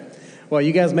Well,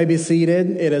 you guys may be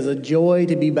seated. It is a joy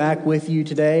to be back with you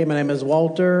today. My name is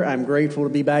Walter. I'm grateful to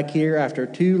be back here after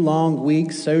 2 long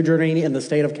weeks sojourning in the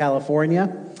state of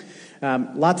California.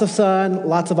 Lots of sun,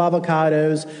 lots of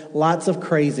avocados, lots of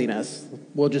craziness.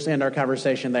 We'll just end our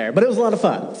conversation there. But it was a lot of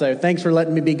fun. So thanks for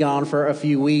letting me be gone for a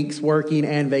few weeks working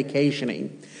and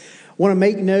vacationing. I want to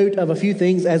make note of a few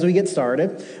things as we get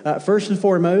started. First and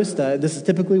foremost, this is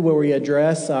typically where we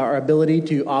address our ability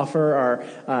to offer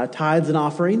our tithes and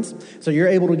offerings. So you're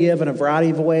able to give in a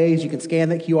variety of ways. You can scan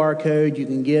that QR code. You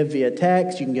can give via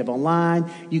text. You can give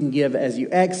online. You can give as you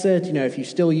exit. You know, if you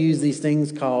still use these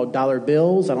things called dollar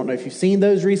bills, I don't know if you've seen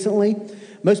those recently.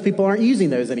 Most people aren't using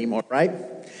those anymore, right?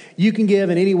 You can give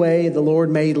in any way the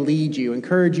Lord may lead you.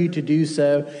 Encourage you to do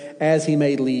so as He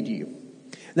may lead you.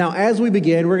 Now, as we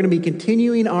begin, we're going to be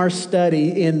continuing our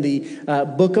study in the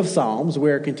book of Psalms.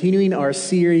 We're continuing our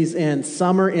series in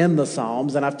Summer in the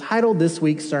Psalms, and I've titled this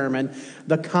week's sermon,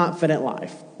 The Confident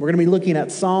Life. We're going to be looking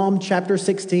at Psalm chapter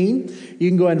 16. You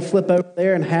can go ahead and flip over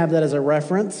there and have that as a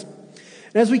reference.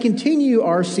 And as we continue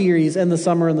our series in the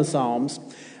Summer in the Psalms,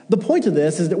 the point of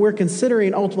this is that we're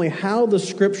considering ultimately how the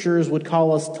Scriptures would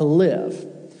call us to live.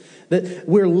 That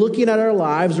we're looking at our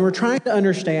lives and we're trying to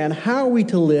understand how are we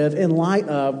to live in light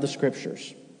of the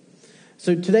Scriptures.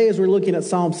 So today, as we're looking at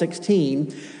Psalm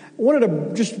 16, I wanted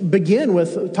to just begin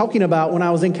with talking about when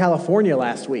I was in California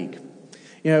last week.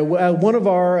 You know, one of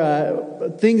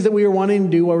our things that we were wanting to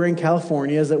do while we were in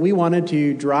California is that we wanted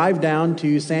to drive down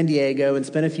to San Diego and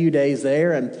spend a few days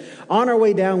there. And on our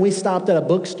way down, we stopped at a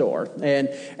bookstore. And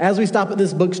as we stopped at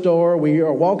this bookstore, we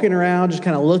are walking around just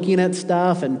kind of looking at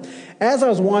stuff. And as I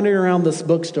was wandering around this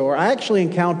bookstore, I actually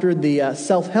encountered the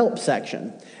self-help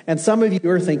section. And some of you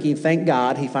are thinking, thank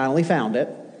God he finally found it.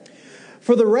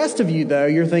 For the rest of you, though,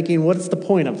 you're thinking, what's the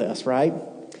point of this, right?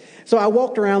 So I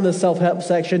walked around the self-help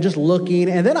section just looking,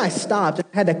 and then I stopped and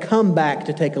had to come back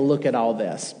to take a look at all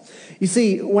this. You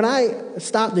see, when I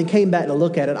stopped and came back to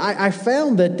look at it, I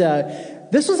found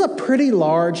that this was a pretty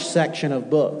large section of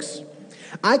books.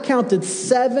 I counted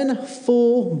 7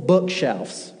 full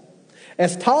bookshelves.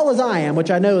 As tall as I am,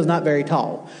 which I know is not very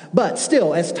tall, but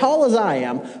still, as tall as I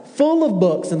am, full of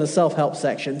books in the self-help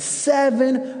section,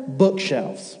 7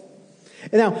 bookshelves.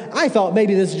 And now, I thought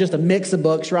maybe this is just a mix of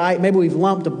books, right? Maybe we've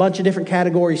lumped a bunch of different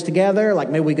categories together,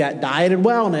 like maybe we've got diet and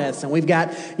wellness, and we've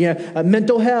got,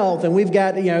 mental health, and we've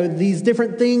got, these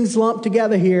different things lumped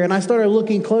together here. And I started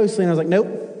looking closely, and I was like,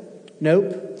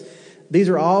 nope. These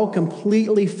are all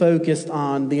completely focused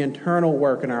on the internal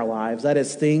work in our lives. That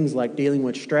is things like dealing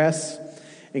with stress,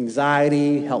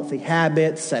 anxiety, healthy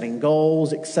habits, setting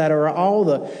goals, etc. All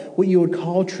the what you would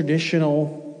call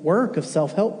traditional work of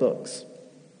self-help books.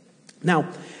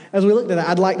 Now, as we looked at it,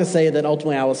 I'd like to say that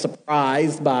ultimately I was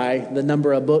surprised by the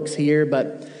number of books here,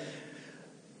 but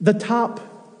the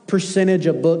top percentage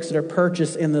of books that are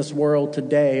purchased in this world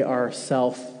today are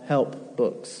self-help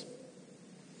books.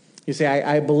 You see,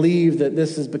 I believe that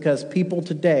this is because people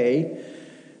today,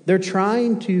 they're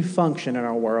trying to function in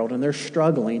our world and they're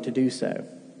struggling to do so.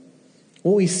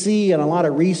 What we see in a lot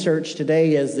of research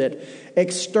today is that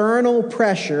external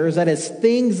pressures, that is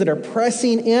things that are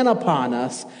pressing in upon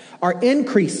us, are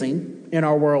increasing in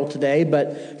our world today.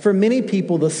 But for many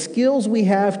people, the skills we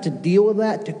have to deal with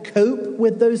that, to cope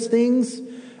with those things,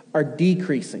 are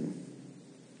decreasing.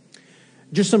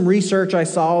 Just some research I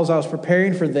saw as I was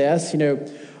preparing for this,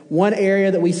 one area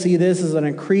that we see this is an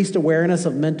increased awareness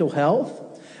of mental health.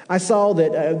 I saw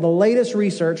that the latest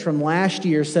research from last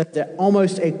year said that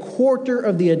almost a quarter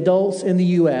of the adults in the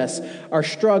U.S. are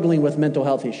struggling with mental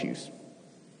health issues.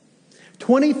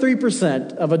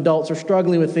 23% of adults are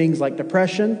struggling with things like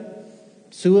depression,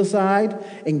 suicide,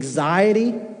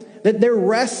 anxiety, that they're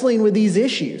wrestling with these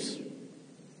issues.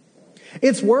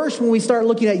 It's worse when we start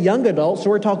looking at young adults, so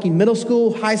we're talking middle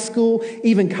school, high school,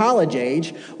 even college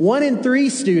age. 1 in 3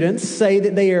 students say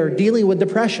that they are dealing with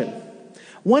depression.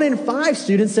 1 in 5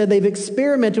 students said they've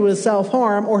experimented with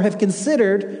self-harm or have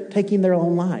considered taking their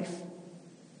own life.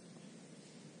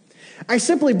 I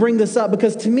simply bring this up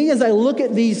because to me, as I look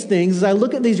at these things, as I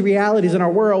look at these realities in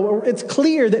our world, it's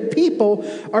clear that people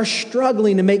are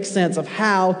struggling to make sense of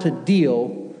how to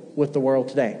deal with the world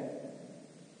today.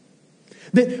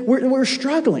 That we're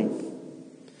struggling.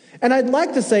 And I'd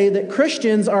like to say that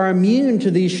Christians are immune to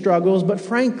these struggles, but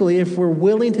frankly, if we're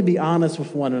willing to be honest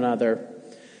with one another,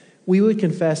 we would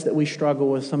confess that we struggle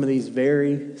with some of these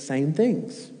very same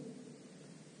things.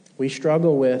 We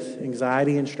struggle with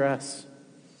anxiety and stress.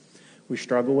 We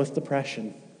struggle with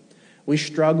depression. We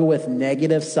struggle with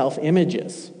negative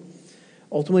self-images.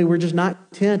 Ultimately, we're just not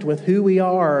content with who we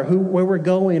are, or where we're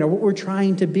going, or what we're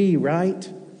trying to be, right?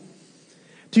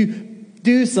 To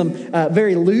do some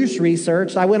very loose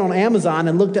research, I went on Amazon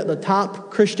and looked at the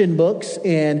top Christian books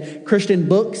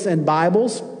and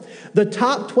Bibles. The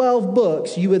top 12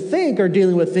 books you would think are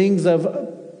dealing with things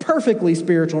of perfectly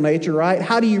spiritual nature, right?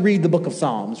 How do you read the book of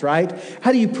Psalms, right?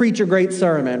 How do you preach a great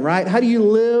sermon, right? How do you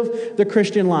live the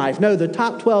Christian life? No, the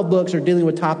top 12 books are dealing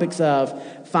with topics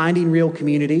of finding real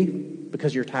community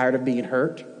because you're tired of being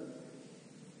hurt.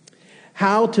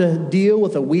 How to deal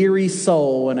with a weary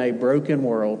soul in a broken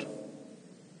world.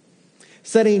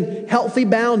 Setting healthy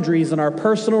boundaries in our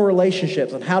personal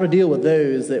relationships and how to deal with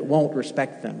those that won't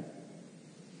respect them.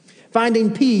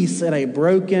 Finding peace in a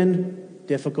broken,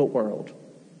 difficult world.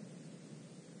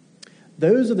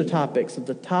 Those are the topics of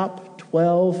the top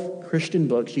 12 Christian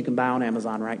books you can buy on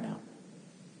Amazon right now.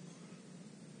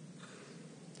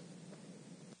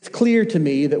 It's clear to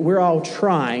me that we're all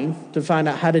trying to find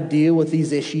out how to deal with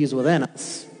these issues within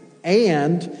us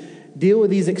and deal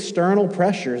with these external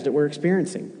pressures that we're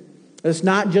experiencing. It's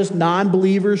not just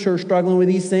non-believers who are struggling with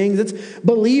these things. It's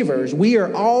believers. We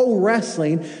are all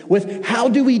wrestling with how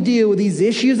do we deal with these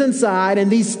issues inside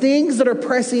and these things that are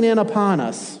pressing in upon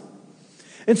us.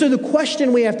 And so the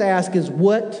question we have to ask is,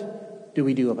 what do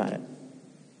we do about it?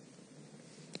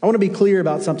 I want to be clear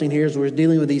about something here as we're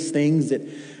dealing with these things, that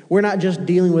we're not just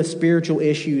dealing with spiritual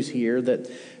issues here, that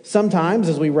sometimes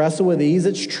as we wrestle with these,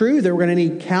 it's true that we're going to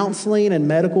need counseling and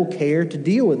medical care to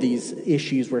deal with these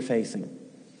issues we're facing.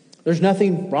 There's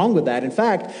nothing wrong with that. In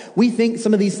fact, we think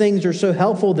some of these things are so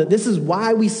helpful that this is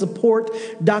why we support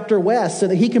Dr. West, so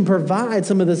that he can provide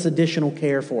some of this additional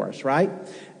care for us, right?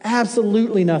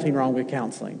 Absolutely nothing wrong with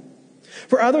counseling.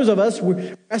 For others of us,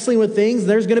 we're wrestling with things.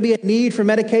 There's going to be a need for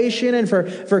medication and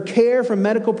for care from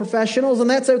medical professionals, and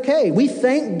that's okay. We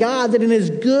thank God that in His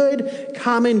good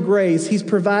common grace, He's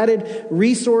provided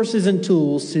resources and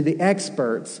tools to the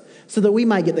experts so that we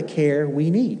might get the care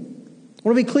we need. I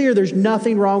want to be clear, there's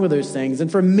nothing wrong with those things.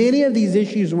 And for many of these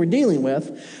issues we're dealing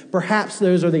with, perhaps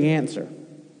those are the answer.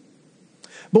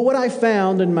 But what I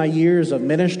found in my years of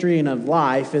ministry and of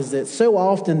life is that so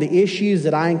often the issues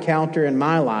that I encounter in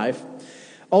my life,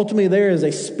 ultimately there is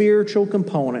a spiritual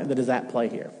component that is at play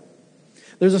here.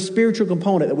 There's a spiritual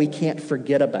component that we can't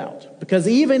forget about. Because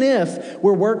even if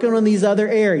we're working on these other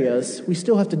areas, we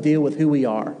still have to deal with who we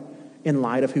are in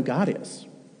light of who God is.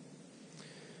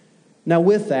 Now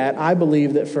with that, I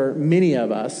believe that for many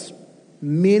of us,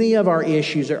 many of our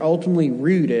issues are ultimately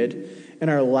rooted in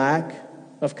our lack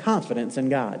of confidence in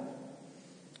God.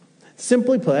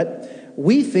 Simply put,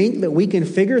 we think that we can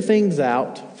figure things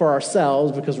out for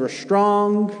ourselves because we're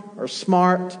strong or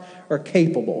smart or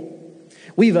capable.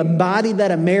 We've embodied that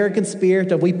American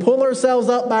spirit of we pull ourselves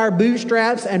up by our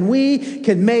bootstraps and we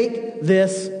can make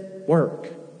this work.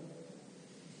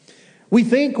 We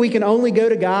think we can only go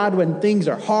to God when things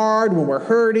are hard, when we're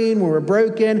hurting, when we're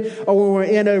broken, or when we're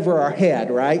in over our head,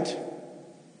 right?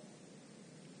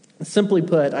 Simply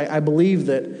put, I believe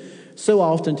that so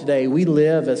often today we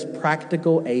live as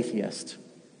practical atheists.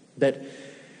 That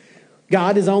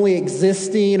God is only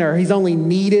existing or He's only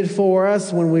needed for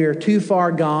us when we are too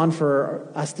far gone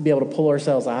for us to be able to pull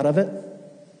ourselves out of it.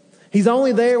 He's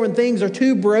only there when things are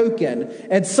too broken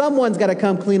and someone's got to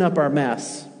come clean up our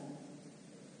mess.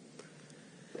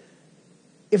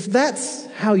 If that's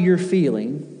how you're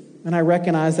feeling, and I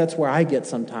recognize that's where I get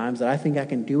sometimes, that I think I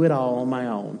can do it all on my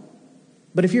own.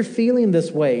 But if you're feeling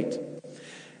this weight,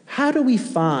 how do we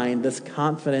find this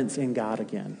confidence in God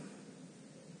again?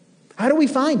 How do we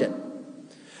find it?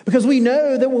 Because we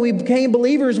know that when we became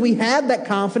believers, we had that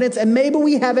confidence, and maybe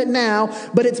we have it now,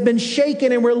 but it's been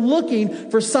shaken and we're looking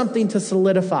for something to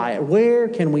solidify it. Where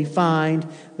can we find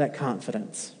that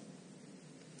confidence?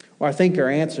 Well, I think our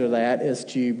answer to that is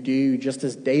to do just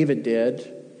as David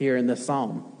did here in this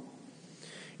psalm.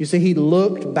 You see, he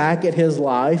looked back at his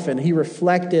life and he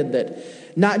reflected that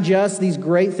not just these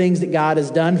great things that God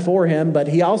has done for him, but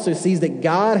he also sees that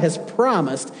God has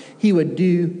promised He would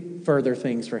do further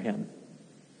things for him.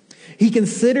 He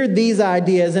considered these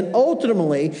ideas, and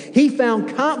ultimately he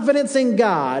found confidence in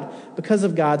God because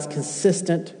of God's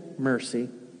consistent mercy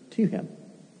to him.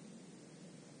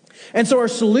 And so our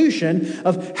solution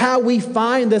of how we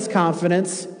find this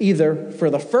confidence, either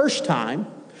for the first time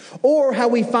or how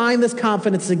we find this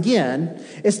confidence again,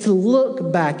 is to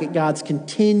look back at God's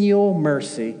continual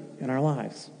mercy in our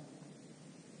lives.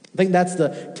 I think that's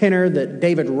the tenor that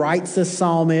David writes this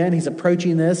psalm in. He's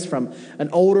approaching this from an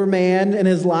older man in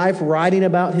his life, writing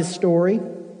about his story.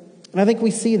 And I think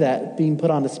we see that being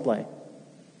put on display.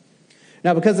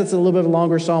 Now, because it's a little bit of a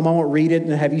longer psalm, I won't read it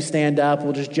and have you stand up.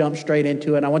 We'll just jump straight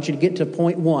into it. And I want you to get to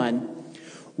point one.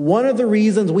 One of the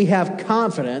reasons we have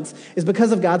confidence is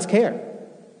because of God's care.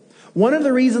 One of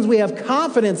the reasons we have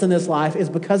confidence in this life is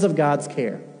because of God's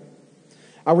care.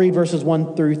 I'll read verses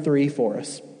 1 through 3 for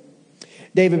us.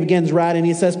 David begins writing.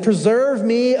 He says, "Preserve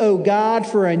me, O God,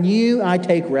 for in you I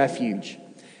take refuge.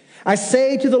 I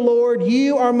say to the Lord,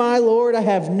 you are my Lord. I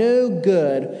have no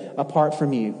good apart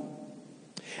from you.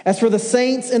 As for the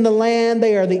saints in the land,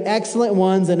 they are the excellent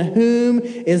ones in whom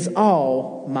is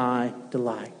all my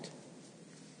delight."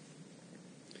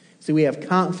 See, we have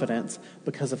confidence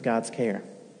because of God's care.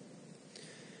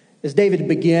 As David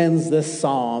begins this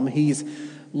psalm, he's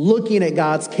looking at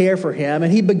God's care for him,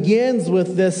 and he begins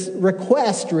with this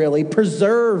request, really,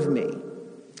 preserve me.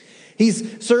 He's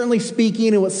certainly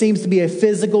speaking in what seems to be a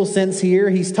physical sense here.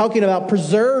 He's talking about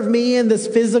preserve me in this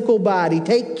physical body.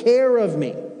 Take care of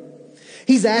me.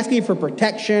 He's asking for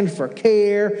protection, for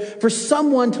care, for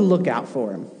someone to look out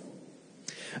for him.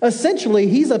 Essentially,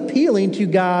 he's appealing to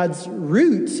God's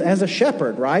roots as a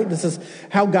shepherd, right? This is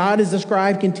how God is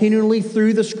described continually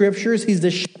through the scriptures. He's the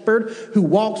shepherd who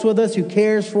walks with us, who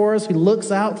cares for us, who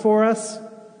looks out for us.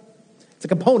 It's a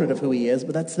component of who he is,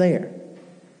 but that's there.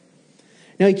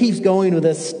 Now, he keeps going with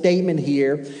this statement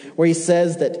here where he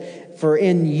says that, "For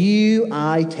in you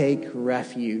I take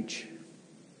refuge."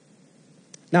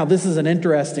 Now, this is an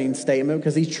interesting statement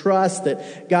because he trusts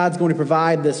that God's going to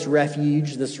provide this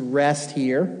refuge, this rest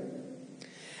here.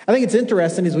 I think it's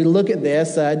interesting as we look at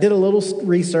this. I did a little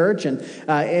research, and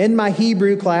in my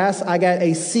Hebrew class, I got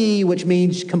a C, which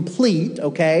means complete,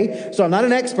 okay? So I'm not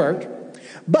an expert.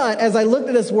 But as I looked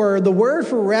at this word, the word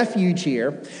for refuge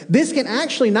here, this can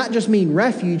actually not just mean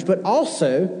refuge, but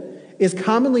also is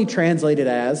commonly translated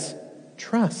as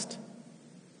trust.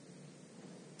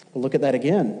 We'll look at that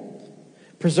again.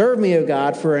 Preserve me, O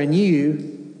God, for in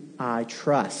you I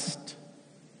trust.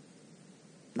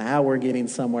 Now we're getting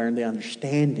somewhere in the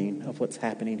understanding of what's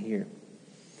happening here.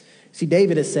 See,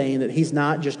 David is saying that he's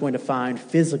not just going to find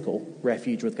physical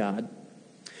refuge with God,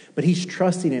 but he's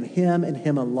trusting in him and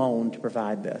him alone to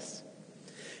provide this.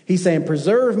 He's saying,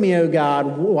 preserve me, O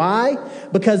God. Why?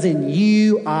 Because in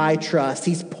you I trust.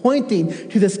 He's pointing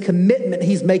to this commitment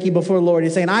he's making before the Lord.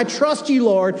 He's saying, I trust you,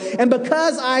 Lord. And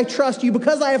because I trust you,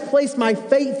 because I have placed my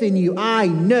faith in you, I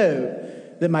know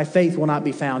that my faith will not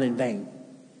be found in vain.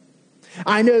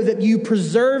 I know that you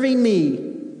preserving me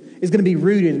is going to be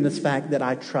rooted in this fact that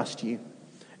I trust you.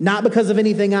 Not because of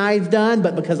anything I've done,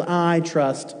 but because I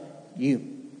trust you.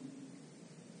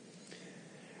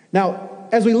 Now,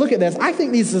 as we look at this, I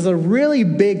think this is a really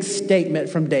big statement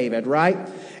from David, right?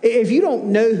 If you don't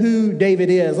know who David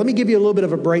is, let me give you a little bit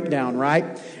of a breakdown,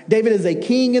 right? David is a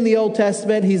king in the Old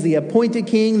Testament. He's the appointed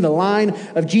king. The line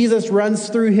of Jesus runs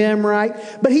through him, right?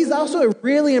 But he's also a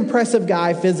really impressive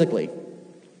guy physically.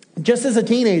 Just as a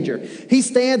teenager, he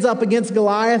stands up against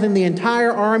Goliath and the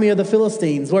entire army of the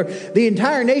Philistines, where the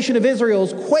entire nation of Israel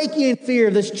is quaking in fear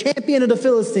of this champion of the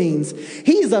Philistines.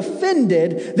 He's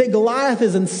offended that Goliath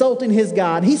is insulting his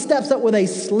God. He steps up with a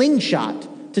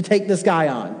slingshot to take this guy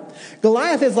on.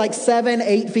 Goliath is like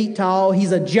 7-8 feet tall.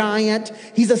 He's a giant.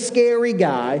 He's a scary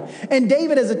guy. And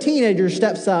David, as a teenager,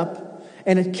 steps up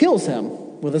and it kills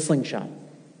him with a slingshot.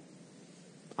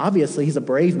 Obviously, he's a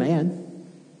brave man.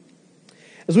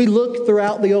 As we look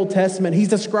throughout the Old Testament, he's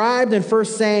described in 1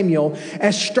 Samuel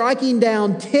as striking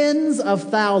down tens of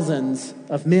thousands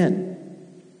of men.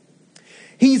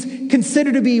 He's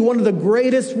considered to be one of the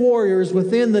greatest warriors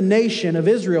within the nation of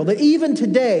Israel, that even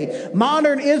today,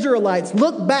 modern Israelites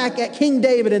look back at King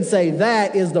David and say,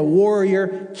 that is the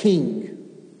warrior king.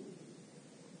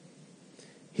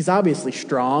 He's obviously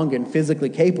strong and physically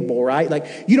capable, right? Like,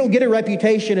 you don't get a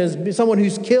reputation as someone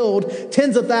who's killed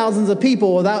tens of thousands of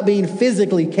people without being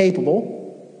physically capable.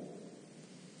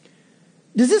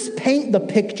 Does this paint the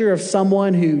picture of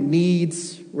someone who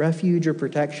needs refuge or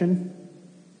protection?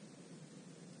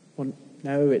 Well,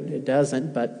 no, it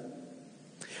doesn't, but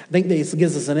I think this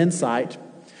gives us an insight.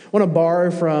 I want to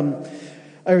borrow from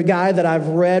a guy that I've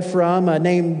read from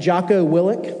named Jocko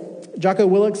Willink. Jocko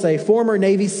Willink's a former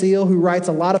Navy SEAL who writes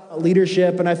a lot about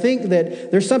leadership, and I think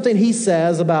that there's something he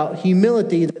says about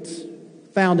humility that's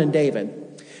found in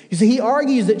David. You see, he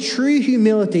argues that true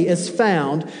humility is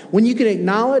found when you can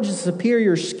acknowledge the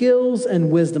superior skills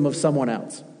and wisdom of someone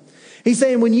else. He's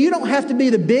saying when you don't have to be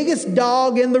the biggest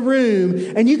dog in the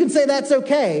room and you can say that's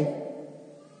okay,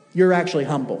 you're actually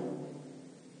humble.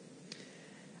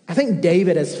 I think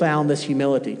David has found this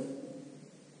humility.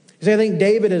 So I think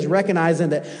David is recognizing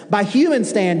that by human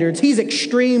standards, he's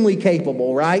extremely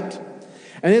capable, right?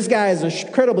 And this guy is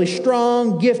incredibly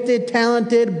strong, gifted,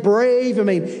 talented, brave. I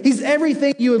mean, he's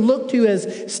everything you would look to as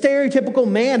stereotypical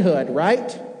manhood,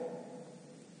 right?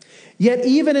 Yet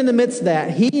even in the midst of that,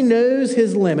 he knows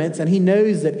his limits and he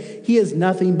knows that he is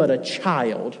nothing but a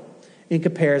child in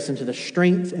comparison to the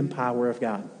strength and power of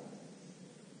God.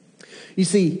 You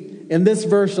see, in this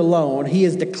verse alone, he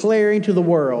is declaring to the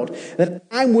world that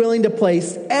I'm willing to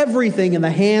place everything in the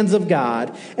hands of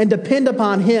God and depend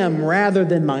upon him rather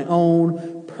than my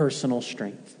own personal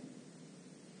strength.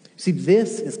 See,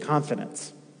 this is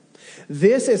confidence.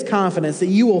 This is confidence that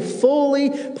you will fully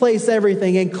place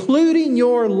everything, including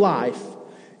your life,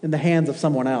 in the hands of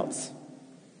someone else.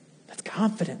 That's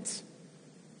confidence.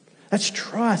 That's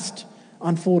trust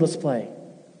on full display.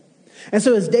 And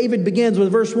so as David begins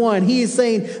with verse 1, he is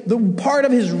saying the part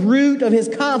of his root of his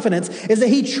confidence is that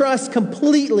he trusts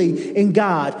completely in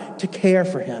God to care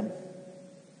for him.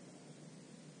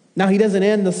 Now, he doesn't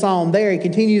end the psalm there. He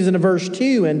continues into verse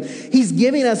 2, and he's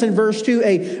giving us in verse 2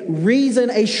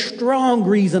 a strong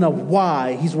reason of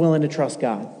why he's willing to trust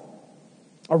God.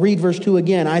 I'll read verse 2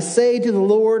 again. I say to the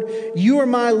Lord, you are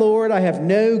my Lord. I have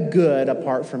no good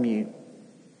apart from you.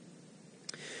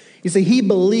 You see, he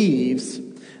believes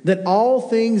that all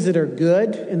things that are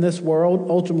good in this world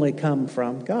ultimately come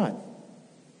from God.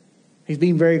 He's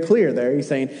being very clear there. He's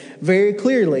saying very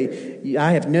clearly,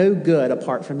 I have no good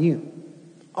apart from you.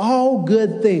 All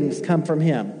good things come from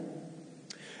him.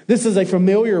 This is a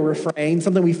familiar refrain,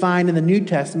 something we find in the New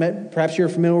Testament. Perhaps you're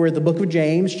familiar with the book of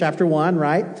James, chapter 1,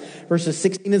 right? Verses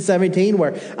 16 and 17,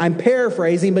 where I'm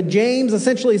paraphrasing, but James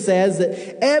essentially says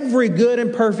that every good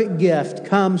and perfect gift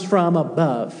comes from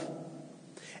above.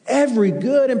 Every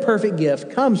good and perfect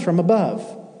gift comes from above.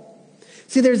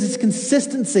 See, there's this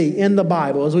consistency in the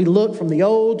Bible as we look from the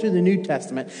Old to the New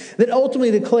Testament that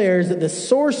ultimately declares that the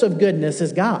source of goodness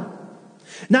is God.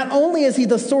 Not only is he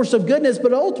the source of goodness,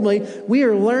 but ultimately we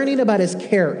are learning about his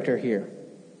character here.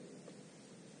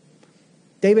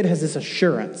 David has this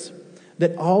assurance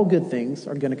that all good things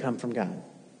are going to come from God.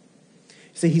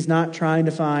 See, he's not trying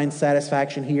to find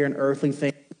satisfaction here in earthly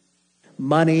things,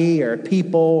 money or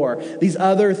people or these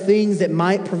other things that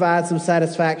might provide some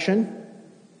satisfaction.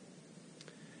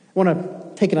 I want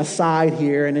to take an aside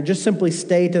here and just simply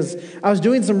state, as I was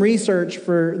doing some research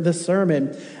for this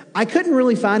sermon, I couldn't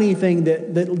really find anything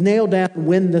that nailed down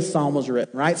when this psalm was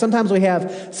written, right? Sometimes we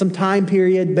have some time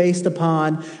period based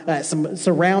upon some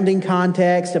surrounding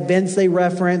context, events they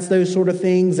reference, those sort of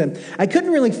things. And I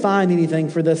couldn't really find anything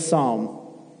for this psalm.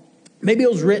 Maybe it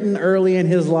was written early in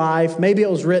his life. Maybe it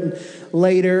was written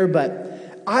later.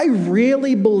 But I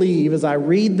really believe as I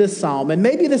read this psalm, and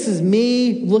maybe this is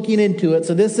me looking into it,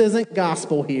 so this isn't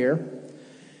gospel here.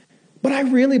 But I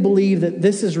really believe that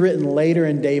this is written later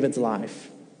in David's life.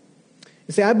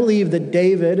 You see, I believe that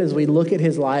David, as we look at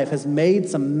his life, has made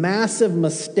some massive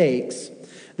mistakes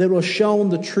that will show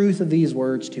the truth of these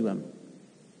words to him.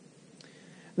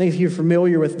 I think if you're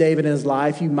familiar with David and his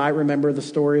life, you might remember the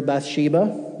story of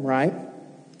Bathsheba, right?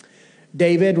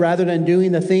 David, rather than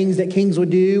doing the things that kings would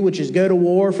do, which is go to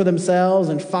war for themselves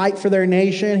and fight for their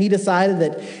nation, he decided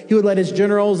that he would let his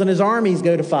generals and his armies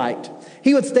go to fight.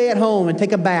 He would stay at home and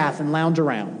take a bath and lounge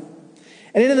around.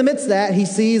 And in the midst of that, he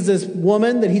sees this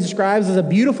woman that he describes as a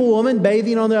beautiful woman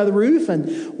bathing on the other roof.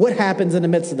 And what happens in the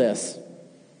midst of this?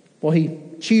 Well, he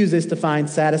chooses to find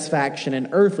satisfaction in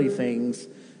earthly things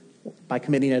by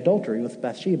committing adultery with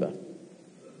Bathsheba.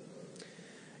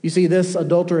 You see, this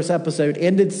adulterous episode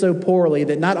ended so poorly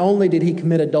that not only did he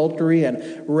commit adultery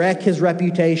and wreck his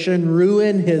reputation,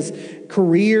 ruin his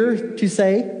career, to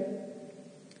say,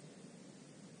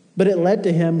 but it led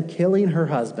to him killing her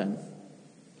husband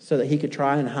so that he could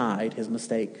try and hide his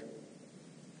mistake.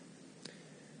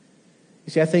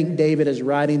 You see, I think David is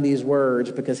writing these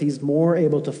words because he's more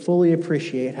able to fully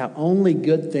appreciate how only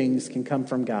good things can come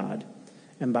from God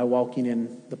and by walking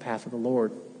in the path of the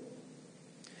Lord.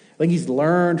 I think he's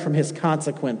learned from his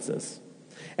consequences.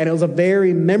 And it was a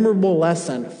very memorable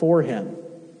lesson for him.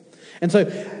 And so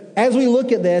as we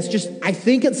look at this, I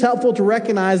think it's helpful to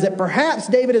recognize that perhaps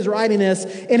David is writing this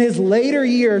in his later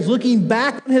years, looking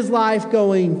back on his life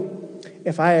going,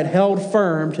 if I had held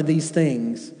firm to these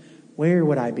things, where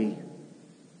would I be?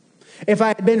 If I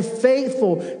had been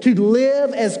faithful to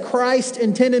live as Christ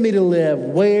intended me to live,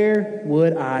 where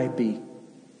would I be?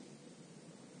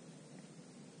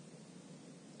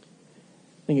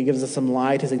 I think it gives us some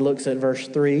light as he looks at verse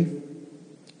 3.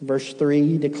 Verse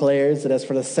 3 declares that as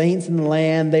for the saints in the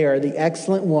land, they are the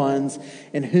excellent ones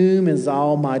in whom is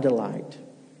all my delight.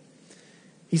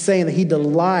 He's saying that he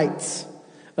delights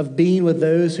of being with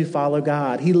those who follow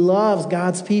God. He loves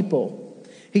God's people.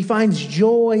 He finds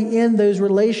joy in those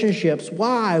relationships.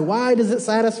 Why? Why does it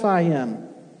satisfy him?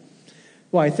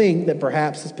 Well, I think that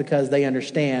perhaps it's because they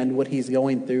understand what he's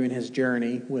going through in his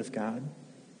journey with God.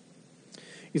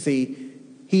 You see,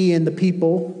 he and the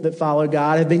people that follow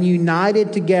God have been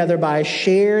united together by a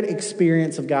shared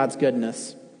experience of God's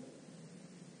goodness.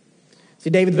 See,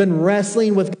 David's been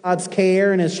wrestling with God's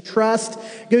care, and his trust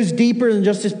goes deeper than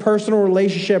just his personal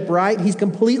relationship, right? He's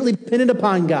completely dependent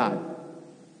upon God.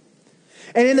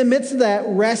 And in the midst of that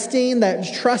resting,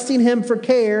 that trusting him for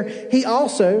care, he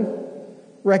also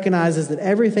recognizes that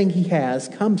everything he has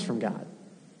comes from God.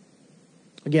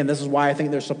 Again, this is why I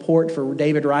think there's support for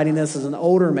David writing this as an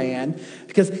older man,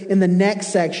 because in the next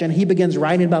section, he begins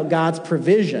writing about God's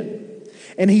provision.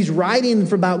 And he's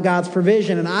writing about God's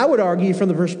provision, and I would argue from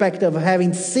the perspective of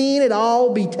having seen it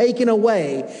all be taken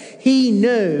away, he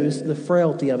knows the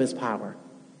frailty of his power.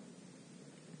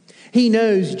 He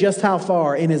knows just how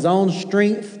far in his own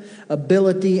strength,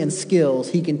 ability, and skills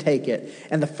he can take it.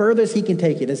 And the furthest he can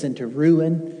take it is into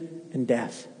ruin and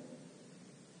death.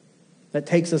 That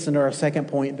takes us into our second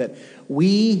point, that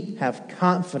we have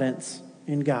confidence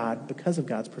in God because of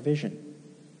God's provision.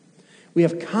 We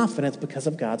have confidence because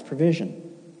of God's provision.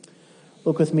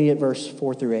 Look with me at verse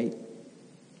 4 through 8.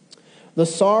 The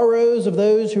sorrows of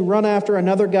those who run after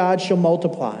another god shall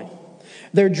multiply.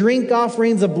 Their drink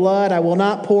offerings of blood I will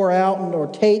not pour out, or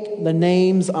take the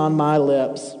names on my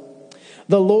lips.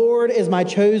 The Lord is my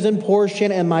chosen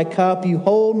portion and my cup. You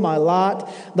hold my lot.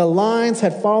 The lines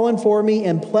have fallen for me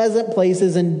in pleasant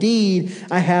places. Indeed,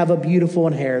 I have a beautiful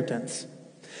inheritance.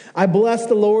 I bless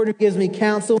the Lord who gives me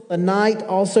counsel. The night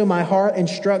also my heart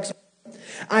instructs me.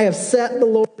 I have set the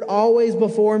Lord always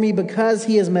before me. Because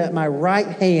he has met my right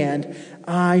hand,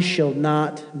 I shall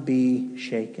not be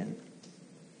shaken.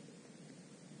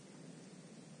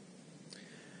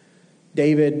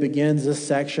 David begins this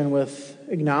section with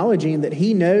acknowledging that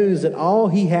he knows that all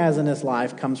he has in his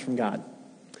life comes from God.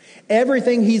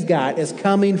 Everything he's got is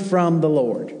coming from the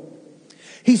Lord.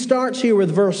 He starts here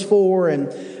with verse 4,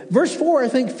 and verse 4, I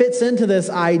think, fits into this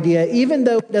idea, even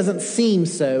though it doesn't seem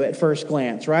so at first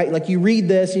glance, right? Like you read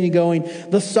this and you're going,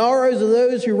 the sorrows of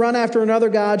those who run after another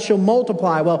god shall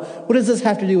multiply. Well, what does this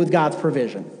have to do with God's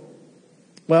provision?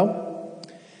 Well,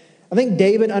 I think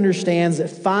David understands that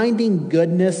finding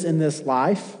goodness in this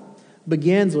life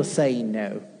begins with saying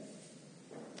no.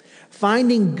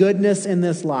 Finding goodness in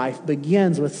this life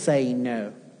begins with saying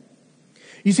no.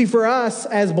 You see, for us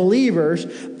as believers,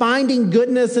 finding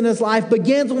goodness in this life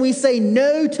begins when we say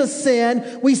no to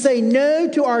sin, we say no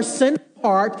to our sinful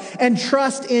heart, and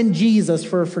trust in Jesus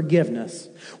for forgiveness.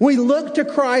 We look to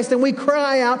Christ and we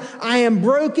cry out, I am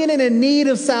broken and in need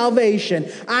of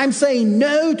salvation. I'm saying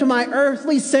no to my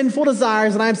earthly sinful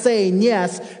desires, and I'm saying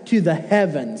yes to the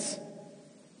heavens.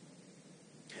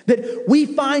 That we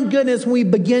find goodness when we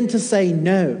begin to say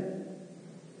no.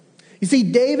 You see,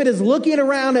 David is looking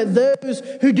around at those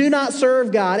who do not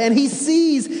serve God, and he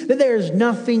sees that there is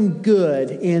nothing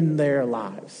good in their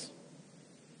lives.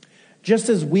 Just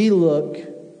as we look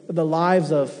at the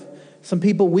lives of some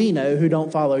people we know who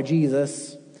don't follow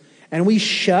Jesus, and we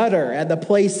shudder at the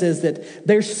places that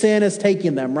their sin is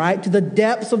taking them, right? To the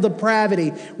depths of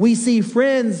depravity. We see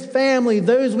friends, family,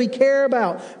 those we care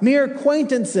about, mere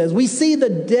acquaintances. We see the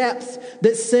depths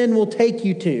that sin will take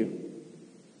you to.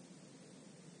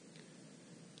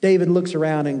 David looks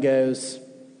around and goes,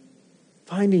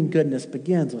 finding goodness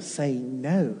begins with saying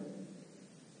no.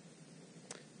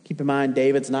 Keep in mind,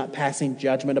 David's not passing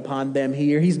judgment upon them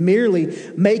here. He's merely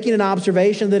making an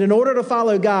observation that in order to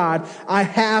follow God, I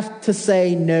have to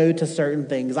say no to certain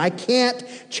things. I can't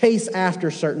chase after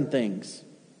certain things.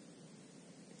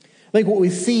 I think what we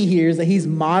see here is that he's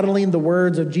modeling the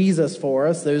words of Jesus for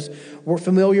us. Those were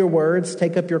familiar words,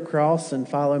 take up your cross and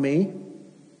follow me.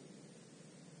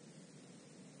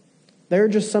 There are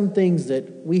just some things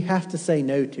that we have to say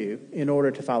no to in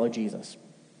order to follow Jesus.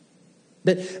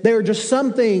 That there are just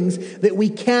some things that we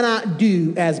cannot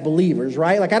do as believers,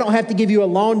 right? Like I don't have to give you a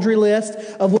laundry list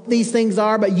of what these things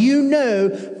are, but you know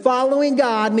following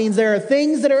God means there are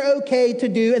things that are okay to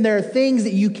do and there are things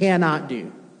that you cannot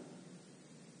do.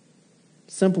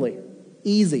 Simply,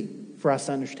 easy for us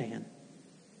to understand.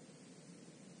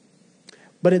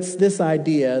 But it's this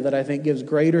idea that I think gives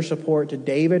greater support to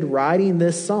David writing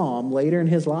this psalm later in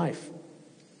his life.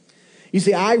 You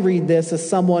see, I read this as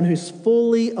someone who's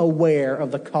fully aware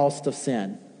of the cost of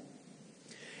sin.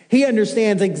 He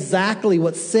understands exactly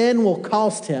what sin will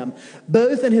cost him,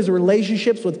 both in his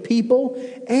relationships with people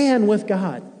and with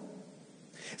God.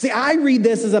 See, I read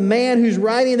this as a man who's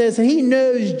writing this, and he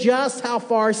knows just how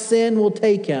far sin will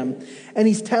take him, and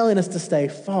he's telling us to stay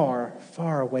far,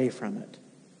 far away from it.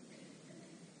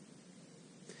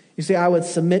 You see, I would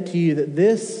submit to you that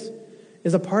this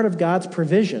is a part of God's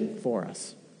provision for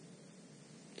us.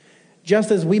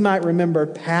 Just as we might remember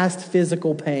past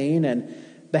physical pain and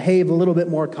behave a little bit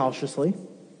more cautiously,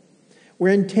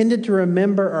 we're intended to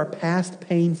remember our past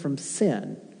pain from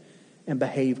sin and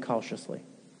behave cautiously.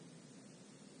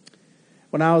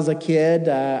 When I was a kid,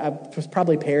 I was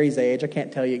probably Perry's age. I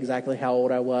can't tell you exactly how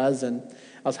old I was. And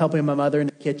I was helping my mother in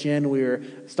the kitchen. We were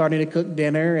starting to cook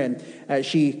dinner, and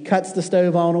she cuts the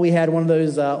stove on. We had one of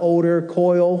those older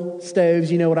coil stoves.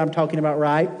 You know what I'm talking about,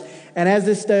 right? And as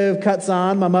this stove cuts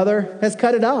on, my mother has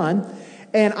cut it on.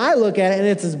 And I look at it, and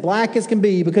it's as black as can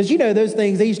be, because you know those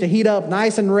things, they used to heat up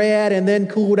nice and red and then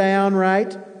cool down,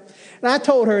 right? And I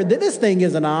told her that this thing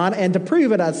isn't on, and to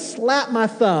prove it, I slapped my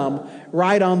thumb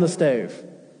right on the stove.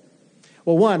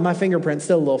 Well, one, my fingerprint's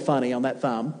still a little funny on that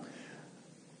thumb.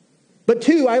 But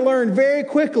two, I learned very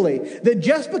quickly that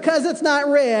just because it's not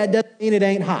red doesn't mean it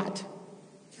ain't hot.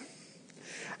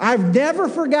 I've never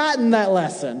forgotten that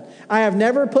lesson. I have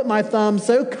never put my thumb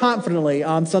so confidently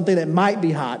on something that might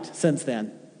be hot since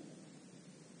then.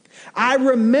 I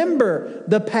remember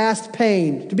the past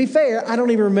pain. To be fair, I don't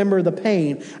even remember the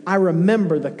pain. I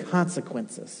remember the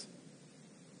consequences.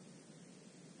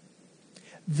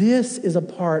 This is a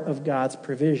part of God's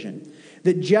provision.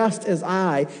 That just as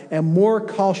I am more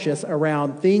cautious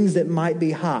around things that might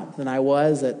be hot than I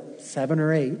was at 7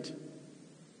 or 8,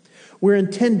 we're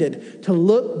intended to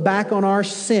look back on our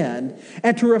sin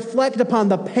and to reflect upon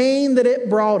the pain that it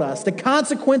brought us, the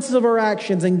consequences of our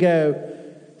actions, and go,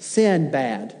 sin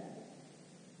bad.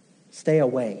 Stay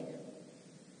away.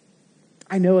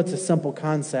 I know it's a simple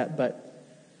concept, but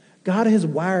God has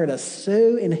wired us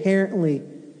so inherently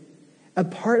a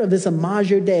part of this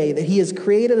imago Dei, that He has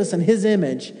created us in His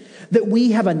image, that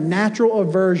we have a natural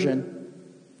aversion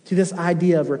to this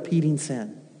idea of repeating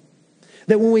sin.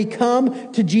 That when we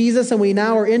come to Jesus and we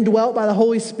now are indwelt by the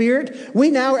Holy Spirit,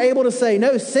 we now are able to say,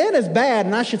 no, sin is bad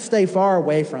and I should stay far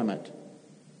away from it.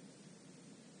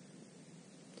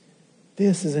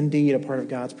 This is indeed a part of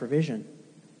God's provision.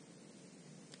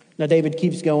 Now, David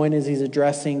keeps going as he's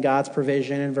addressing God's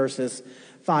provision in verses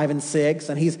 5 and 6,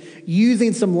 and he's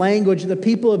using some language that the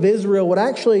people of Israel would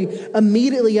actually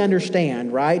immediately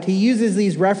understand, right? He uses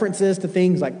these references to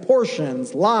things like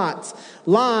portions, lots,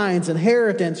 lines,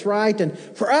 inheritance, right? And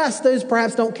for us, those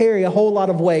perhaps don't carry a whole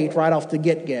lot of weight right off the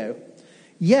get-go.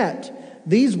 Yet,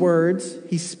 these words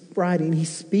he's writing, he's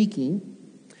speaking,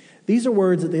 these are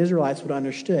words that the Israelites would have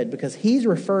understood, because he's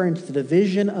referring to the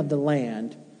division of the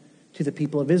land to the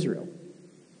people of Israel.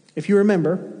 If you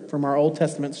remember from our Old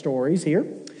Testament stories here,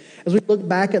 as we look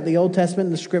back at the Old Testament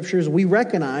and the Scriptures, we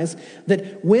recognize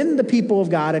that when the people of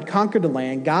God had conquered the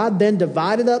land, God then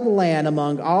divided up the land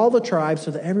among all the tribes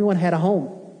so that everyone had a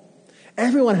home.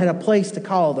 Everyone had a place to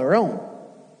call their own.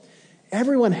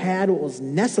 Everyone had what was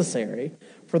necessary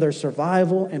for their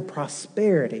survival and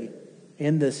prosperity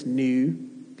in this new,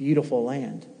 beautiful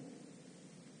land.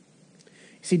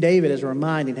 You see, David is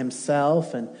reminding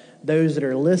himself and those that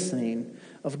are listening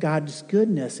of God's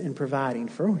goodness in providing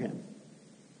for him.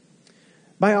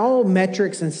 By all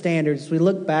metrics and standards, we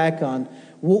look back on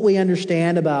what we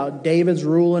understand about David's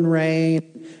rule and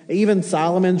reign, even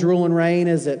Solomon's rule and reign,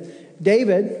 is that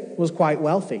David was quite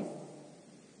wealthy.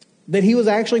 That he was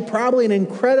actually probably an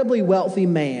incredibly wealthy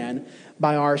man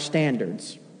by our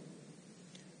standards.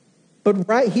 But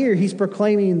right here, he's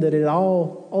proclaiming that it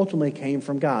all ultimately came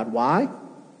from God. Why?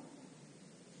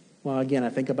 Well, again, I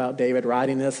think about David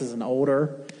writing this as an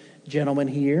older gentleman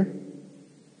here.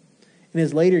 In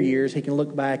his later years, he can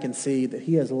look back and see that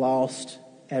he has lost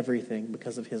everything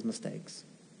because of his mistakes.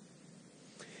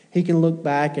 He can look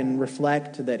back and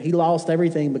reflect that he lost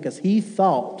everything because he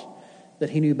thought that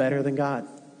he knew better than God.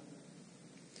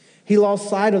 He lost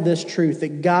sight of this truth,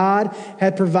 that God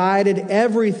had provided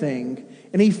everything,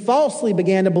 and he falsely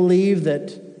began to believe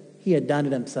that he had done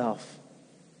it himself.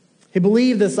 He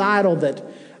believed this idol that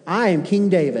I am King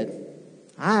David.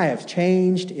 I have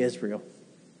changed Israel.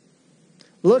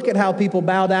 Look at how people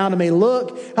bow down to me.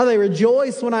 Look how they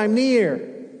rejoice when I'm near.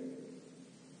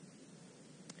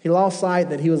 He lost sight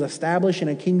that he was establishing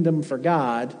a kingdom for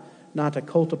God, not a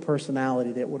cult of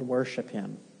personality that would worship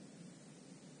him.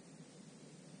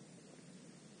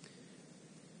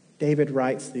 David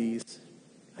writes these,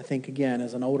 I think again,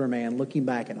 as an older man, looking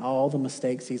back at all the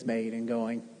mistakes he's made and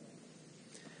going,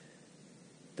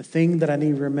 the thing that I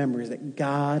need to remember is that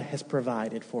God has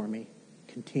provided for me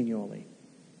continually.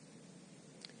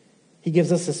 He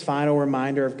gives us this final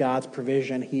reminder of God's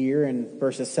provision here in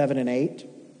verses 7 and 8.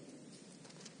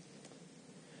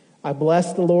 I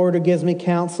bless the Lord who gives me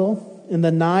counsel. In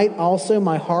the night also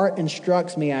my heart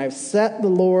instructs me. I have set the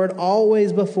Lord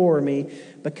always before me.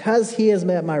 Because he has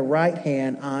met my right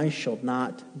hand, I shall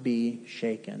not be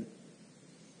shaken.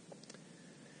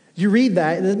 You read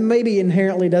that, it maybe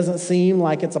inherently doesn't seem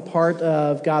like it's a part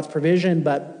of God's provision,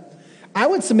 but I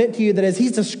would submit to you that as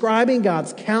he's describing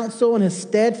God's counsel and his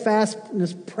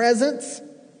steadfastness presence,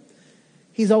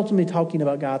 he's ultimately talking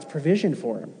about God's provision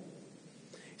for him.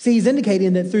 See, he's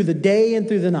indicating that through the day and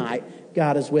through the night,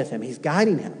 God is with him. He's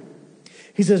guiding him.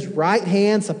 He's his right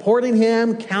hand, supporting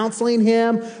him, counseling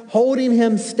him, holding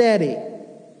him steady.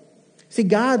 See,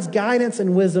 God's guidance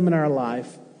and wisdom in our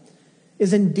life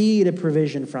is indeed a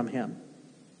provision from him.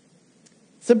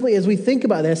 Simply as we think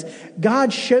about this,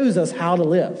 God shows us how to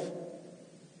live.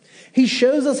 He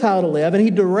shows us how to live, and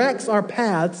he directs our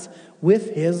paths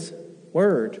with his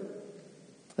word.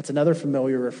 That's another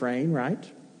familiar refrain, right?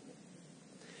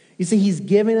 You see, he's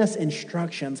giving us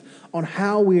instructions on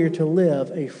how we are to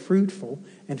live a fruitful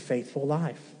and faithful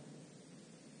life.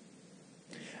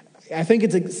 I think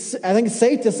it's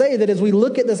safe to say that as we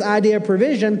look at this idea of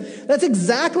provision, that's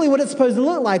exactly what it's supposed to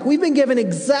look like. We've been given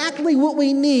exactly what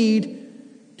we need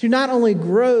to not only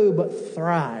grow, but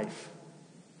thrive.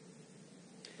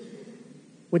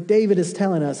 What David is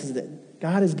telling us is that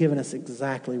God has given us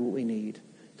exactly what we need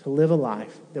to live a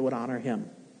life that would honor him.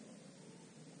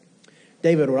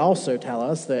 David would also tell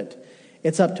us that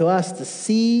it's up to us to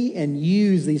see and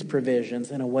use these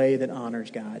provisions in a way that honors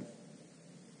God.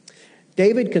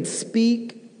 David could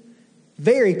speak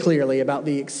very clearly about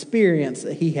the experience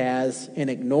that he has in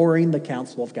ignoring the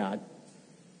counsel of God.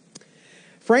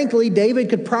 Frankly, David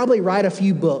could probably write a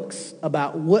few books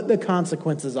about what the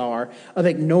consequences are of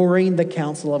ignoring the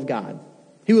counsel of God.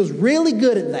 He was really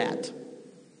good at that.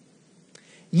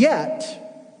 Yet,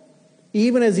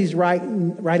 even as he's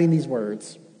writing these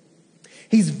words,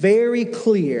 he's very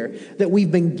clear that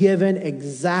we've been given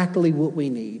exactly what we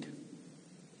need.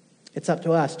 It's up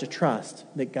to us to trust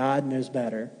that God knows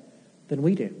better than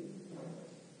we do.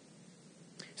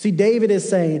 See, David is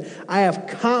saying, I have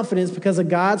confidence because of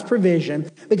God's provision,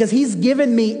 because he's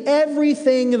given me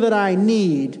everything that I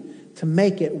need to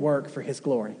make it work for his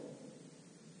glory.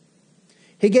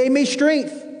 He gave me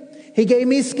strength. He gave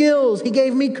me skills. He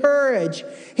gave me courage.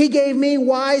 He gave me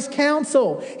wise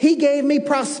counsel. He gave me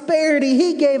prosperity.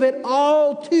 He gave it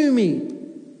all to me.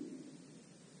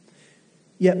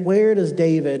 Yet where does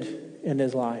David end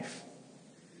his life?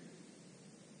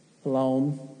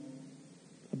 Alone,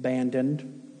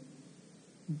 abandoned,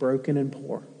 broken and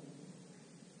poor.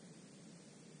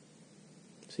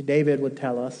 See, David would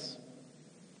tell us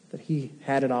that he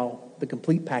had it all, the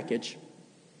complete package.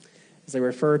 As they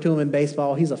refer to him in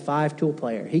baseball, he's a 5-tool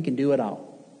player. He can do it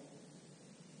all.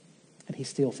 And he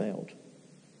still failed.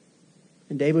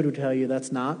 And David would tell you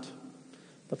that's not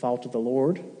the fault of the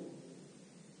Lord.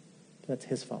 That's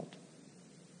his fault.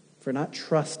 For not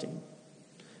trusting,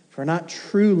 for not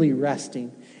truly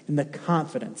resting in the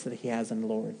confidence that he has in the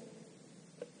Lord.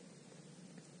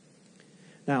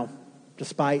 Now,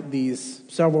 despite these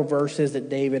several verses that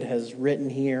David has written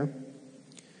here,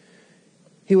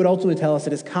 he would ultimately tell us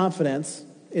that his confidence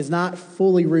is not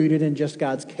fully rooted in just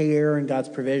God's care and God's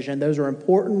provision. Those are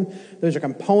important. Those are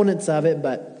components of it,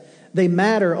 but they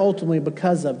matter ultimately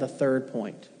because of the third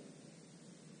point.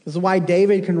 This is why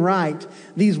David can write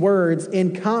these words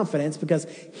in confidence, because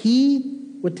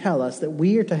he would tell us that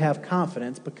we are to have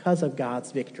confidence because of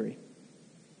God's victory.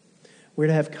 We're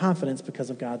to have confidence because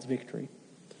of God's victory.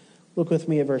 Look with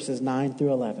me at verses 9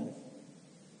 through 11.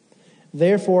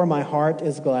 Therefore my heart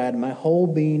is glad, my whole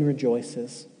being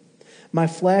rejoices. My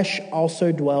flesh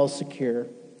also dwells secure.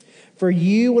 For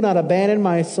you will not abandon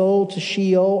my soul to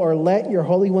Sheol, or let your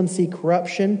Holy One see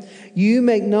corruption. You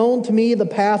make known to me the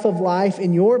path of life.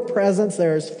 In your presence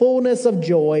there is fullness of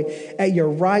joy. At your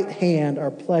right hand are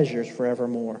pleasures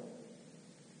forevermore.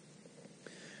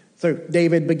 So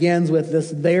David begins with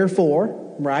this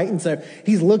therefore, right? And so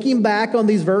he's looking back on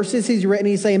these verses he's written.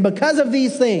 He's saying, because of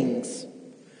these things,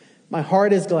 my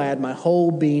heart is glad, my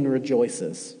whole being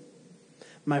rejoices.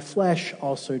 My flesh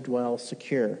also dwells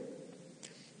secure.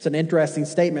 It's an interesting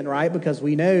statement, right? Because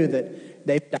we know that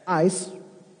David dies,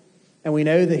 and we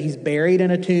know that he's buried in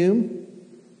a tomb,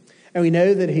 and we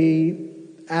know that he,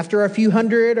 after a few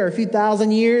hundred or a few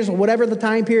thousand years, or whatever the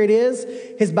time period is,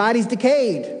 his body's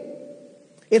decayed.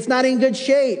 It's not in good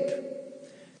shape.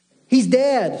 He's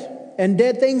dead, and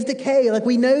dead things decay. Like,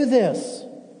 we know this.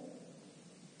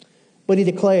 But he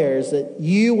declares that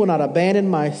you will not abandon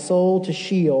my soul to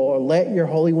Sheol, or let your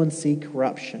Holy One see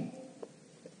corruption.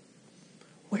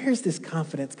 Where's this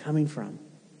confidence coming from?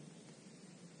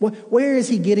 Where is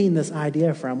he getting this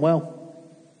idea from? Well,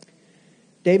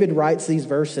 David writes these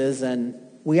verses, and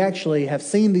we actually have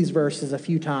seen these verses a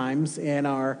few times in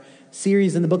our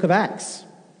series in the book of Acts.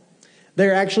 They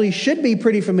actually should be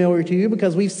pretty familiar to you,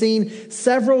 because we've seen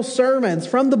several sermons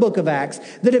from the book of Acts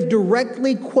that have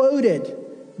directly quoted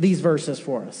these verses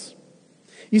for us.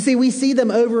 You see, we see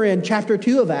them over in chapter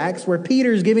 2 of Acts, where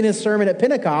Peter's giving his sermon at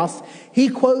Pentecost. He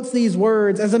quotes these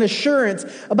words as an assurance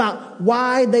about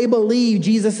why they believe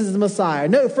Jesus is the Messiah.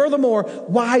 No, furthermore,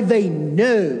 why they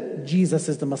know Jesus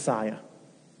is the Messiah.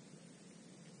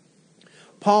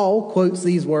 Paul quotes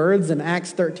these words in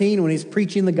Acts 13 when he's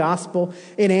preaching the gospel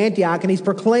in Antioch, and he's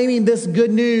proclaiming this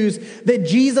good news that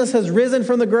Jesus has risen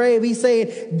from the grave. He's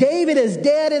saying, David is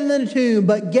dead and in the tomb,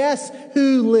 but guess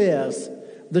who lives?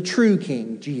 The true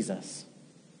King, Jesus.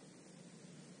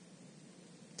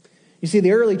 You see,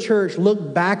 the early church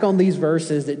looked back on these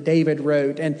verses that David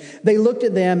wrote, and they looked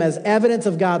at them as evidence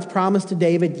of God's promise to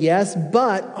David, yes,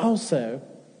 but also,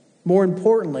 more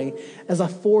importantly, as a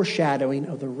foreshadowing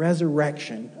of the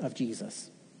resurrection of Jesus.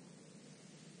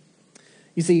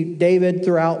 You see, David,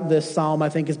 throughout this psalm, I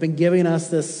think, has been giving us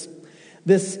this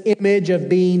image of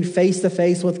being face to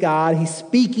face with God. He's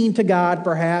speaking to God,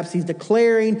 perhaps. He's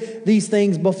declaring these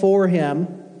things before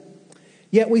him.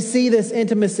 Yet we see this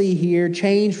intimacy here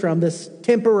change from this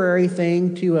temporary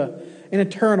thing to an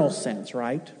eternal sense,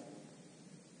 right?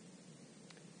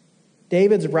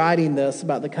 David's writing this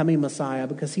about the coming Messiah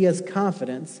because he has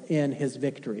confidence in his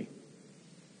victory.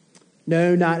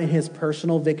 No, not in his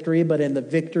personal victory, but in the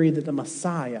victory that the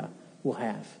Messiah will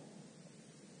have.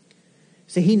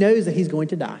 See, he knows that he's going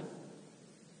to die.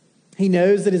 He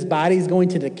knows that his body is going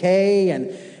to decay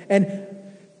and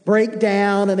break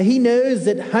down. And he knows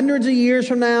that hundreds of years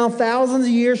from now, thousands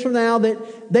of years from now,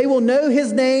 that they will know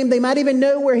his name. They might even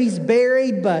know where he's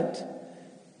buried, but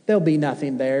there'll be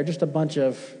nothing there. Just a bunch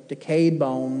of decayed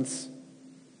bones,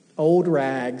 old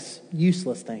rags,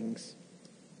 useless things.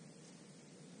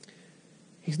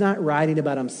 He's not writing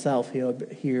about himself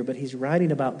here, but he's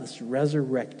writing about this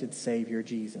resurrected Savior,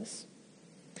 Jesus.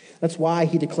 That's why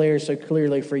he declares so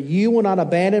clearly, for you will not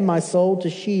abandon my soul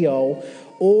to Sheol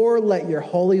or let your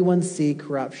Holy One see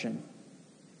corruption.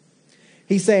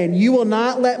 He's saying, you will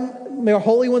not let your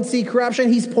Holy One see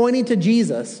corruption. He's pointing to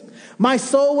Jesus. My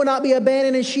soul will not be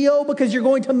abandoned in Sheol because you're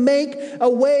going to make a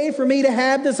way for me to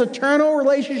have this eternal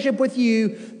relationship with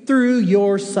you through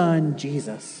your Son,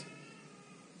 Jesus.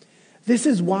 This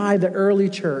is why the early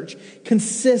church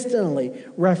consistently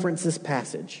referenced this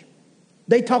passage.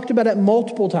 They talked about it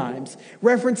multiple times,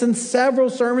 referencing several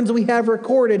sermons we have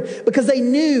recorded, because they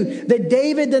knew that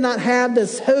David did not have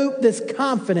this hope, this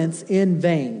confidence in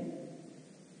vain.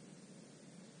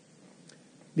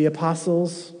 The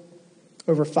apostles,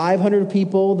 over 500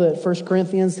 people that 1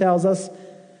 Corinthians tells us,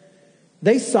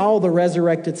 they saw the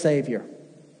resurrected Savior.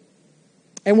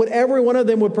 And what every one of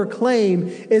them would proclaim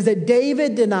is that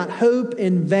David did not hope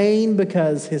in vain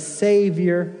because his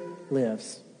Savior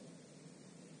lives.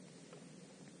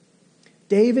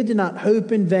 David did not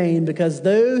hope in vain because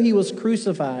though he was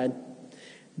crucified,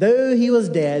 though he was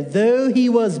dead, though he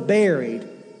was buried,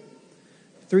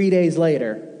 3 days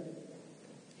later,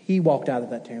 he walked out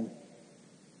of that tomb.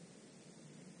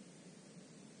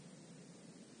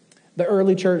 The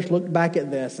early church looked back at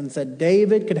this and said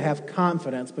David could have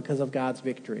confidence because of God's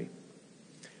victory.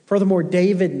 Furthermore,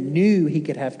 David knew he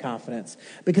could have confidence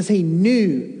because he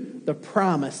knew the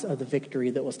promise of the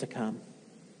victory that was to come.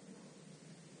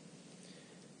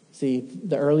 See,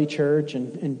 the early church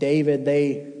and David,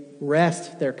 they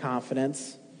rest their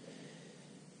confidence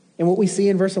in what we see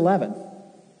in verse 11.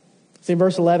 See, in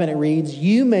verse 11 it reads,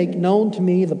 you make known to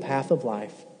me the path of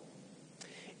life.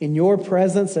 In your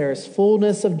presence there is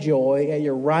fullness of joy. At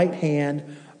your right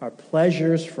hand are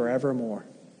pleasures forevermore.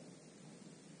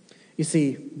 You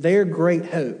see, their great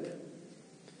hope,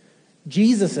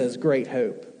 Jesus' great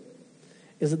hope,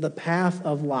 is that the path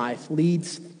of life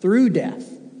leads through death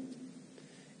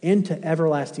into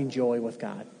everlasting joy with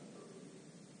God.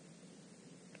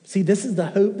 See, this is the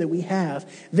hope that we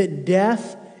have, that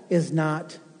death is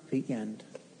not the end.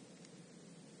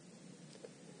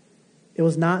 It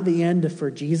was not the end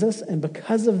for Jesus, and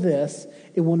because of this,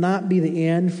 it will not be the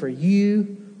end for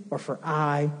you or for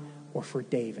I or for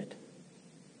David.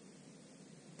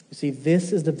 You see,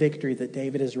 this is the victory that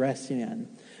David is resting in,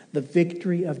 the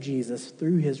victory of Jesus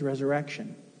through his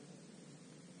resurrection.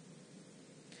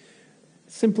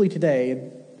 Simply today,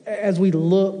 as we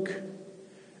look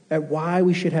at why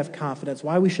we should have confidence,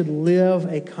 why we should live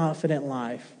a confident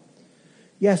life,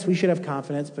 yes, we should have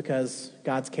confidence because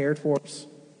God's cared for us.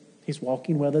 He's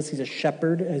walking with us. He's a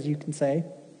shepherd, as you can say.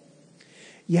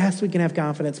 Yes, we can have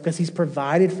confidence because he's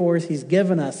provided for us. He's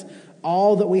given us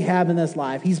all that we have in this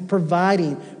life. He's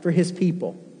providing for his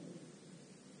people.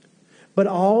 But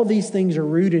all these things are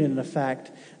rooted in the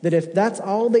fact that if that's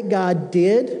all that God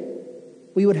did,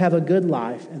 we would have a good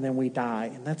life and then we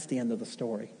die. And that's the end of the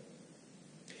story.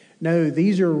 No,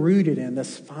 these are rooted in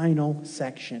this final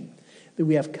section. That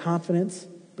we have confidence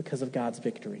because of God's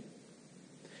victory.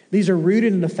 These are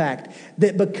rooted in the fact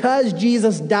that because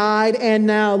Jesus died and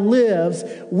now lives,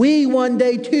 we one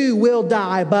day too will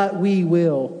die, but we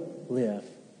will live.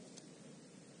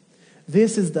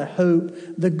 This is the hope,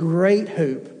 the great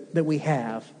hope that we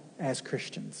have as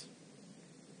Christians.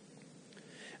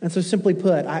 And so simply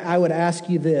put, I would ask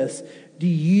you this: do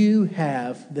you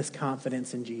have this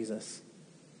confidence in Jesus?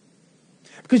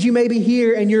 Because you may be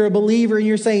here and you're a believer and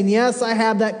you're saying, yes, I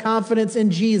have that confidence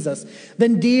in Jesus.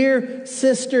 Then dear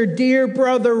sister, dear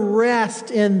brother,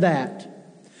 rest in that.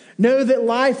 Know that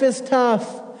life is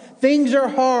tough. Things are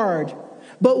hard.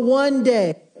 But one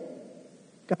day,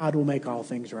 God will make all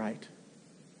things right.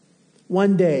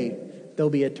 One day, there'll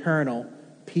be eternal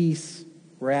peace,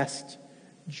 rest,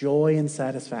 joy, and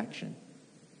satisfaction.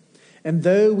 And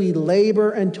though we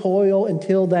labor and toil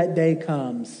until that day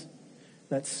comes,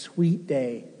 that sweet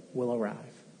day will arrive.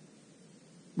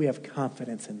 We have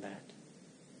confidence in that.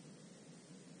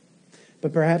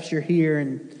 But perhaps you're here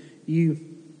and you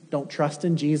don't trust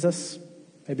in Jesus.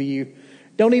 Maybe you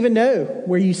don't even know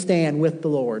where you stand with the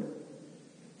Lord.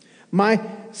 My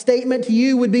statement to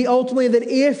you would be ultimately that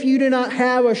if you do not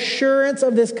have assurance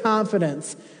of this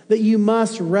confidence, that you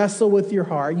must wrestle with your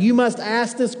heart. You must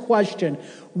ask this question: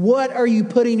 what are you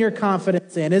putting your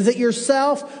confidence in? Is it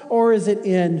yourself or is it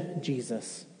in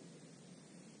Jesus?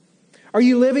 Are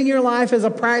you living your life as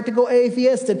a practical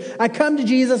atheist? And I come to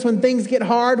Jesus when things get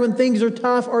hard, when things are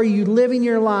tough. Or are you living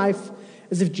your life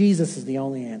as if Jesus is the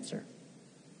only answer?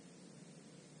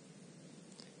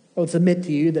 I would submit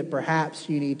to you that perhaps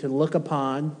you need to look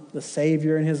upon the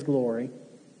Savior in His glory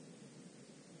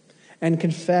and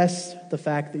confess the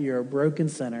fact that you're a broken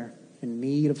sinner in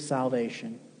need of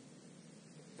salvation,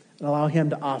 and allow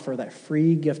Him to offer that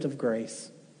free gift of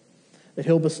grace that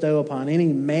He'll bestow upon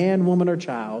any man, woman, or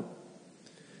child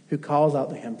who calls out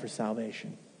to Him for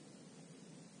salvation.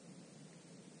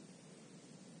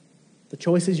 The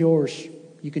choice is yours.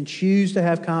 You can choose to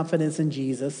have confidence in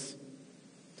Jesus,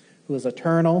 who is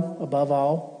eternal above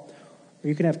all, or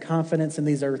you can have confidence in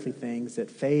these earthly things that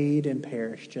fade and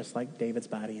perish, just like David's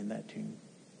body in that tomb.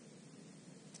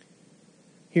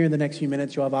 Here in the next few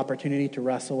minutes, you'll have opportunity to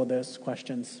wrestle with those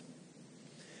questions.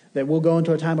 That we'll go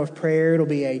into a time of prayer. It'll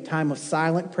be a time of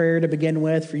silent prayer to begin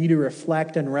with, for you to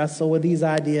reflect and wrestle with these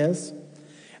ideas.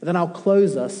 And then I'll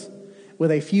close us with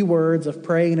a few words of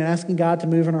praying and asking God to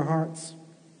move in our hearts.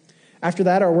 After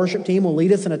that, our worship team will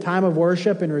lead us in a time of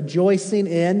worship and rejoicing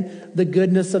in the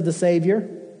goodness of the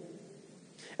Savior.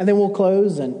 And then we'll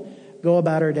close and go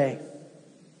about our day.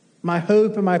 My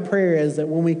hope and my prayer is that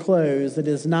when we close, it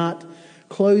is not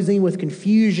closing with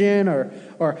confusion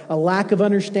or a lack of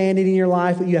understanding in your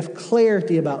life, but you have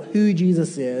clarity about who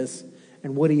Jesus is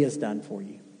and what He has done for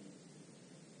you.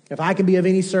 If I can be of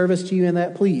any service to you in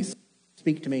that, please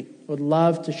speak to me. I would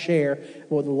love to share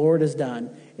what the Lord has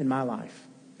done in my life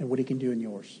and what He can do in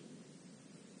yours.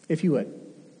 If you would,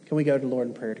 can we go to the Lord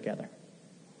in prayer together?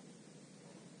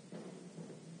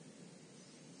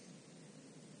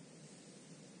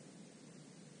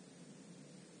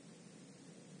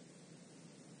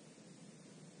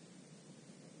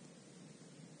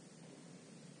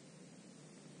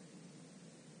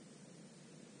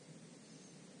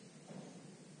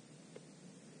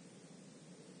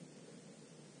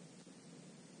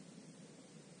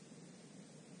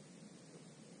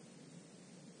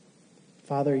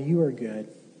 Father, you are good.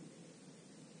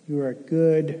 You are a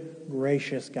good,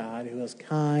 gracious God who is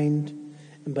kind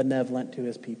and benevolent to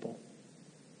His people.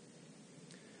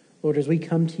 Lord, as we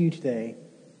come to you today,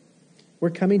 we're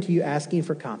coming to you asking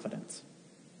for confidence.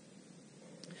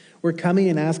 We're coming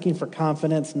and asking for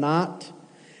confidence not to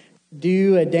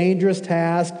do a dangerous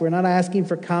task. We're not asking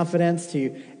for confidence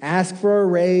to ask for a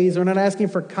raise. We're not asking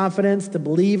for confidence to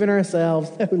believe in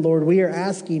ourselves. No, Lord, we are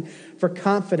asking for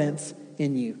confidence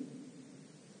in you.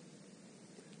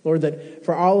 Lord, that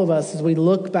for all of us, as we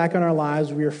look back on our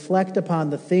lives, we reflect upon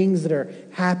the things that are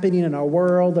happening in our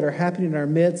world, that are happening in our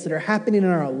midst, that are happening in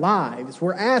our lives.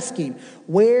 We're asking,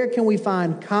 where can we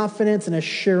find confidence and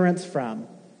assurance from?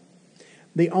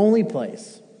 The only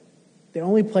place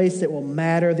that will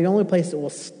matter, the only place that will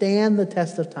stand the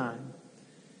test of time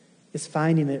is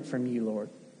finding it from you, Lord.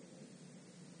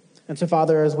 And so,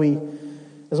 Father, as we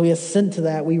assent to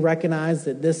that, we recognize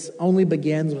that this only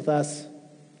begins with us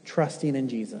trusting in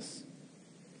Jesus.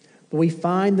 But we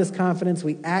find this confidence,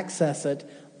 we access it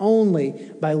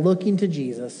only by looking to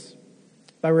Jesus,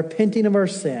 by repenting of our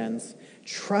sins,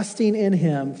 trusting in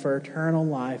Him for eternal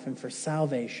life and for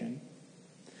salvation,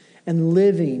 and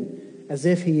living as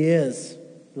if He is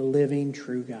the living,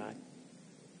 true God.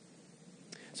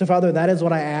 So, Father, that is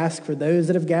what I ask for those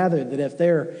that have gathered, that if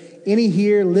there are any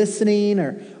here listening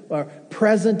or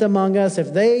present among us,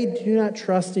 if they do not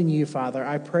trust in you, Father,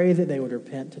 I pray that they would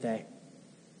repent today.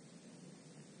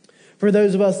 For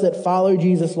those of us that follow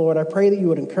Jesus, Lord, I pray that you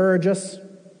would encourage us.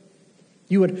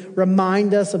 You would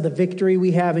remind us of the victory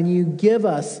we have in you. Give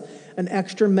us an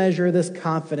extra measure of this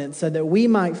confidence so that we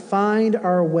might find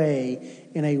our way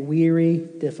in a weary,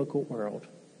 difficult world.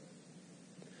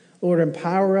 Lord,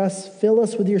 empower us, fill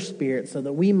us with your Spirit so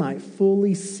that we might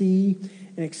fully see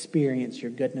and experience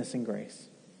your goodness and grace.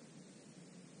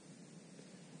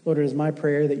 Lord, it is my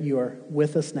prayer that you are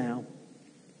with us now,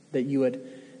 that you would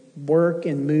work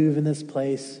and move in this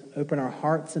place, open our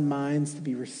hearts and minds to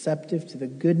be receptive to the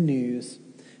good news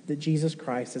that Jesus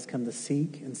Christ has come to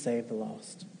seek and save the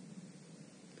lost.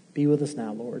 Be with us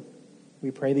now, Lord.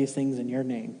 We pray these things in your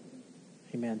name.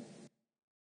 Amen.